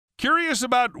Curious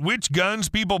about which guns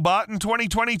people bought in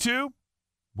 2022?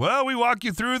 Well, we walk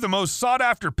you through the most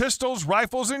sought-after pistols,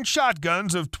 rifles, and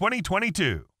shotguns of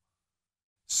 2022.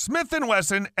 Smith &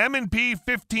 Wesson M&P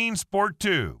 15 Sport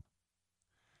II.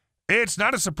 It's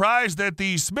not a surprise that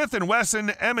the Smith & Wesson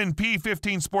M&P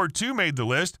 15 Sport II made the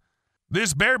list.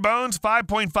 This bare-bones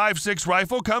 5.56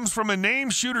 rifle comes from a name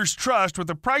shooters trust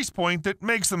with a price point that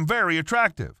makes them very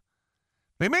attractive.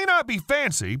 They may not be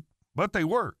fancy, but they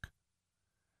work.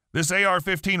 This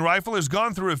AR-15 rifle has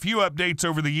gone through a few updates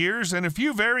over the years, and a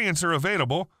few variants are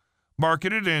available.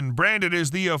 Marketed and branded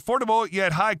as the affordable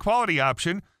yet high-quality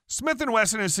option, Smith &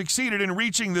 Wesson has succeeded in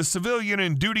reaching the civilian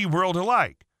and duty world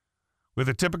alike. With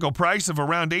a typical price of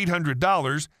around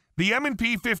 $800, the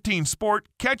M&P 15 Sport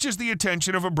catches the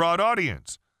attention of a broad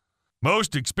audience.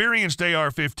 Most experienced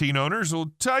AR-15 owners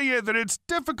will tell you that it's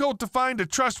difficult to find a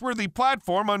trustworthy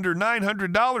platform under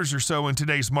 $900 or so in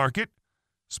today's market.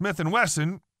 Smith &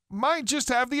 Wesson might just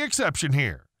have the exception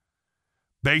here.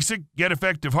 Basic yet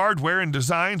effective hardware and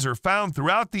designs are found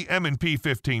throughout the M&P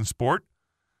 15 Sport.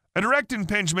 A direct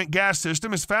impingement gas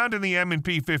system is found in the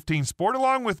M&P 15 Sport,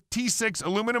 along with T6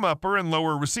 aluminum upper and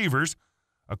lower receivers.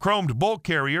 A chromed bolt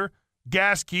carrier,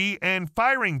 gas key, and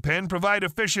firing pin provide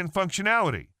efficient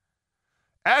functionality.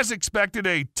 As expected,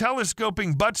 a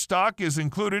telescoping buttstock is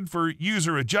included for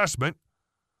user adjustment.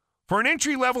 For an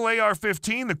entry-level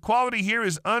AR-15, the quality here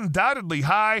is undoubtedly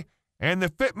high, and the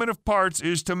fitment of parts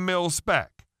is to mill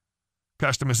spec.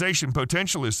 Customization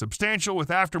potential is substantial, with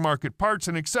aftermarket parts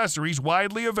and accessories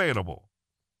widely available.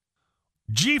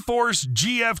 G-Force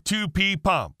GF2P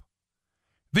Pump.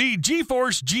 The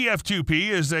G-Force GF2P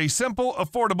is a simple,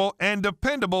 affordable, and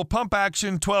dependable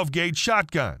pump-action 12-gauge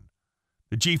shotgun.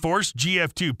 The G-Force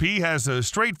GF2P has a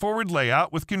straightforward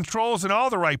layout with controls in all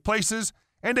the right places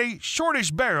and a shortish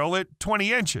barrel at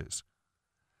 20 inches.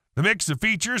 The mix of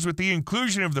features with the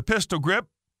inclusion of the pistol grip,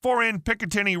 4-in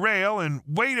Picatinny rail, and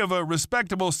weight of a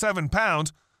respectable 7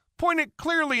 pounds point it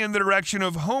clearly in the direction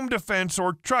of home defense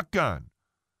or truck gun.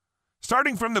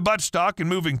 Starting from the buttstock and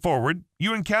moving forward,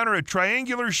 you encounter a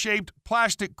triangular-shaped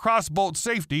plastic crossbolt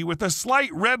safety with a slight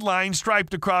red line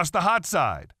striped across the hot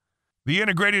side. The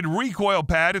integrated recoil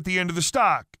pad at the end of the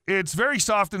stock. It's very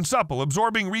soft and supple,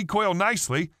 absorbing recoil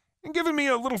nicely and giving me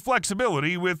a little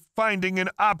flexibility with finding an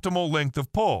optimal length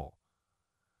of pull.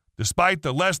 Despite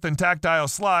the less than tactile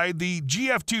slide, the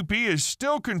GF2P is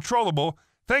still controllable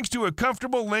thanks to a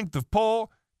comfortable length of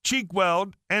pull, cheek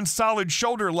weld, and solid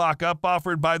shoulder lockup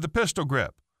offered by the pistol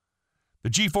grip. The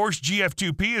G-Force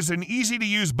GF2P is an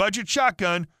easy-to-use budget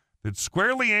shotgun that's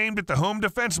squarely aimed at the home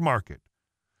defense market.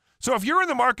 So if you're in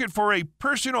the market for a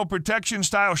personal protection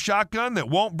style shotgun that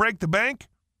won't break the bank,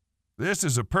 this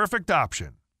is a perfect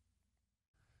option.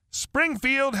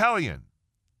 Springfield Hellion.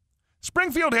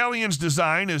 Springfield Hellion's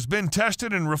design has been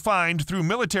tested and refined through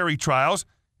military trials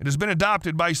and has been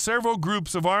adopted by several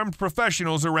groups of armed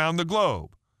professionals around the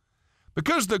globe.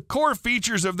 Because the core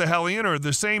features of the Hellion are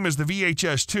the same as the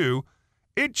VHS-2,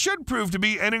 it should prove to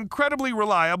be an incredibly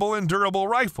reliable and durable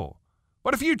rifle,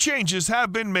 but a few changes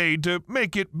have been made to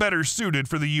make it better suited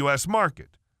for the U.S.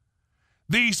 market.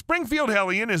 The Springfield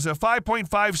Hellion is a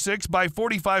 5.56 by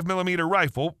 45 mm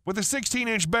rifle with a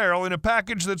 16-inch barrel in a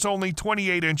package that's only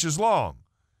 28 inches long.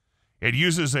 It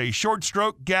uses a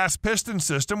short-stroke gas piston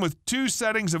system with 2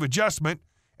 settings of adjustment,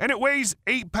 and it weighs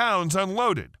 8 pounds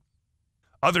unloaded.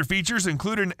 Other features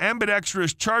include an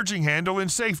ambidextrous charging handle and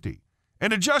safety,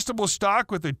 an adjustable stock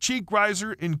with a cheek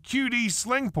riser and QD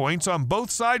sling points on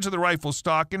both sides of the rifle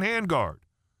stock and handguard.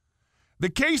 The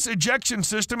case ejection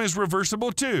system is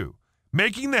reversible too,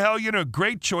 making the Hellion a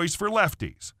great choice for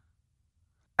lefties.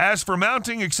 As for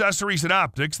mounting accessories and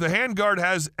optics, the handguard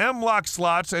has M-lock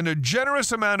slots and a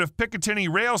generous amount of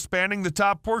Picatinny rail spanning the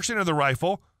top portion of the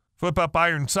rifle. Flip-up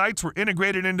iron sights were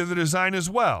integrated into the design as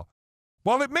well.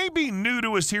 While it may be new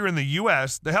to us here in the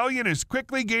U.S., the Hellion is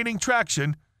quickly gaining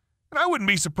traction, and I wouldn't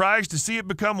be surprised to see it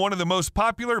become one of the most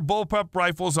popular bullpup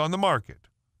rifles on the market.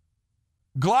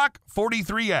 Glock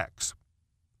 43X.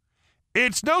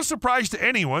 It's no surprise to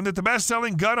anyone that the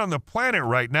best-selling gun on the planet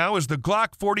right now is the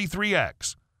Glock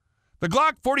 43X. The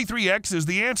Glock 43X is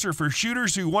the answer for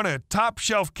shooters who want a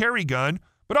top-shelf carry gun,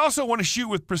 but also want to shoot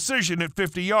with precision at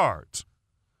 50 yards.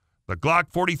 The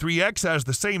Glock 43X has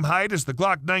the same height as the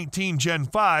Glock 19 Gen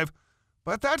 5,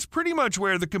 but that's pretty much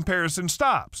where the comparison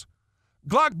stops.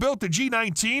 Glock built the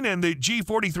G19 and the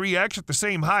G43X at the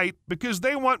same height because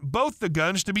they want both the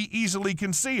guns to be easily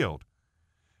concealed.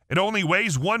 It only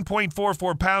weighs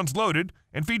 1.44 pounds loaded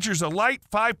and features a light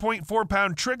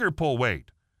 5.4-pound trigger pull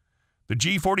weight. The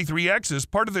G43X is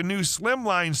part of the new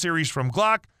Slimline series from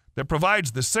Glock that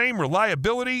provides the same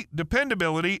reliability,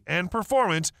 dependability, and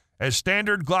performance as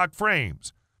standard Glock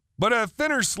frames, but a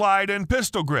thinner slide and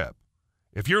pistol grip.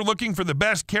 If you're looking for the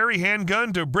best carry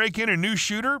handgun to break in a new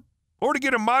shooter, or to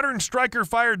get a modern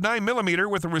striker-fired 9mm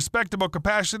with a respectable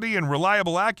capacity and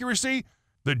reliable accuracy,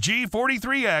 the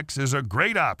G43X is a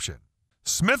great option.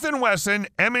 Smith & Wesson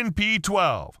M&P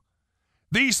 12.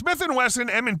 The Smith & Wesson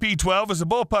M&P 12 is a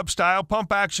bullpup-style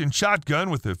pump-action shotgun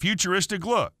with a futuristic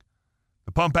look.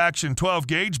 The pump-action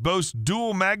 12-gauge boasts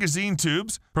dual magazine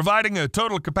tubes, providing a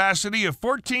total capacity of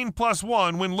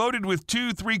 14+1 when loaded with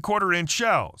two 3/4-inch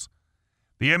shells.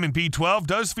 The M&P 12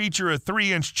 does feature a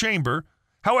 3-inch chamber.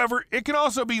 However, it can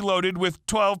also be loaded with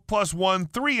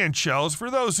 12+1 3-inch shells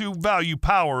for those who value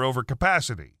power over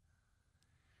capacity.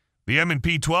 The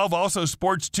M&P 12 also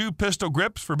sports two pistol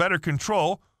grips for better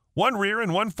control, one rear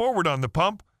and one forward on the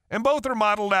pump, and both are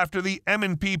modeled after the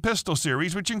M&P pistol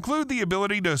series, which include the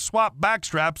ability to swap back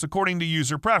straps according to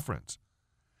user preference.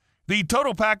 The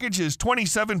total package is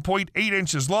 27.8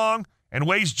 inches long and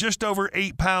weighs just over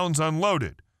 8 pounds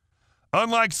unloaded.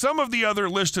 Unlike some of the other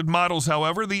listed models,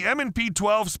 however, the M&P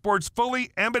 12 sports fully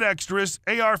ambidextrous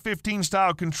AR-15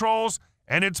 style controls,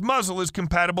 and its muzzle is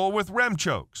compatible with rem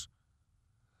chokes.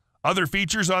 Other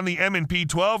features on the M&P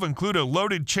 12 include a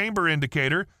loaded chamber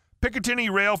indicator, Picatinny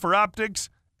rail for optics,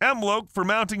 M-LOK for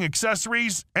mounting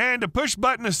accessories, and a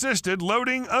push-button assisted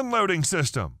loading-unloading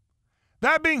system.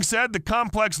 That being said, the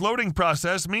complex loading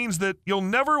process means that you'll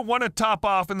never want to top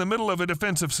off in the middle of a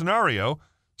defensive scenario,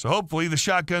 so hopefully the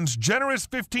shotgun's generous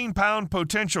 15-pound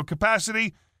potential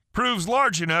capacity proves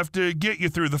large enough to get you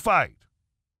through the fight.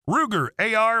 Ruger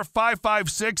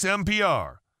AR-556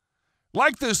 MPR.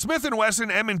 Like the Smith &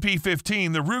 Wesson M&P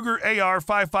 15, the Ruger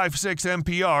AR-556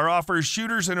 MPR offers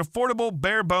shooters an affordable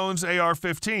bare-bones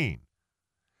AR-15.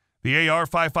 The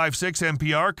AR-556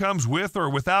 MPR comes with or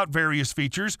without various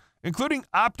features, including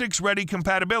optics-ready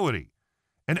compatibility,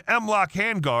 an M-LOK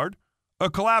handguard, a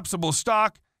collapsible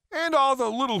stock, and all the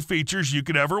little features you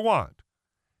could ever want.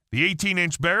 The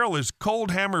 18-inch barrel is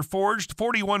cold hammer forged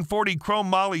 4140 chrome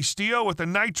moly steel with a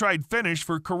nitride finish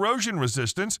for corrosion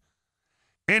resistance.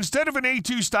 Instead of an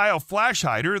A2 style flash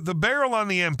hider, the barrel on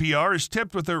the MPR is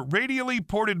tipped with a radially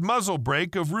ported muzzle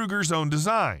brake of Ruger's own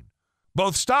design.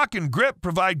 Both stock and grip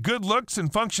provide good looks and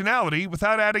functionality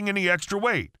without adding any extra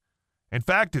weight. In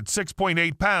fact, at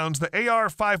 6.8 pounds, the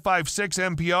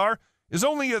AR-556 MPR is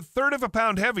only a third of a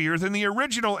pound heavier than the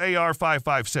original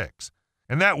AR-556,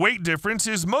 and that weight difference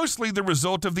is mostly the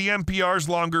result of the MPR's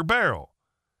longer barrel.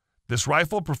 This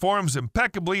rifle performs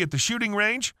impeccably at the shooting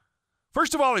range.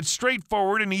 First of all, it's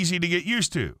straightforward and easy to get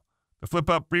used to. The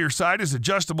flip-up rear sight is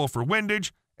adjustable for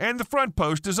windage, and the front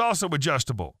post is also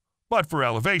adjustable, but for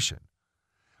elevation.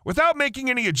 Without making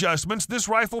any adjustments, this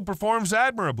rifle performs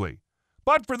admirably.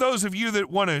 But for those of you that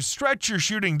want to stretch your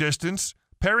shooting distance,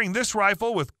 pairing this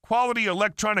rifle with quality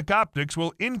electronic optics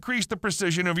will increase the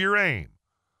precision of your aim.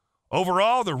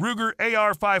 Overall, the Ruger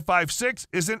AR-556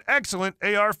 is an excellent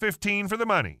AR-15 for the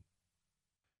money.